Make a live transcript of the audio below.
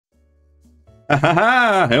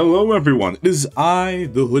Hello everyone, it is I,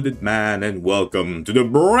 the Hooded Man, and welcome to the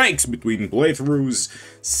Breaks Between Playthroughs,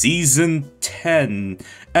 Season 10,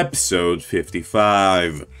 Episode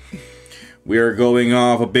 55. We are going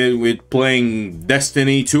off a bit with playing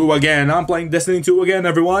Destiny 2 again. I'm playing Destiny 2 again,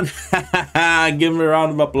 everyone. Give me a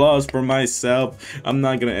round of applause for myself. I'm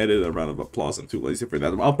not gonna edit a round of applause, I'm too lazy for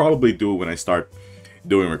that. I'll probably do it when I start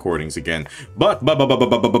doing recordings again. But,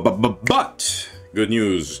 good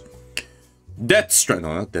news. Death Stranding,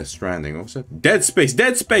 no, not Death Stranding, what was that? Dead Space, the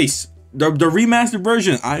remastered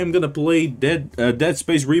version. I am gonna play Dead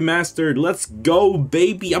Space Remastered. Let's go,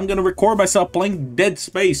 baby. I'm gonna record myself playing Dead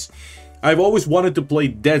Space. I've always wanted to play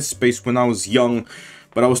Dead Space when I was young,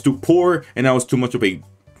 but I was too poor and I was too much of a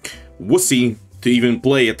wussy to even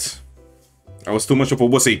play it. I was too much of a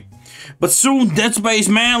wussy. But soon, Dead Space,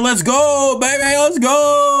 man, let's go, baby, let's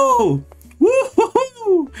go!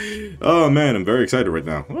 Woohoo! Oh man, I'm very excited right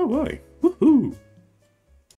now. Oh boy. Woohoo!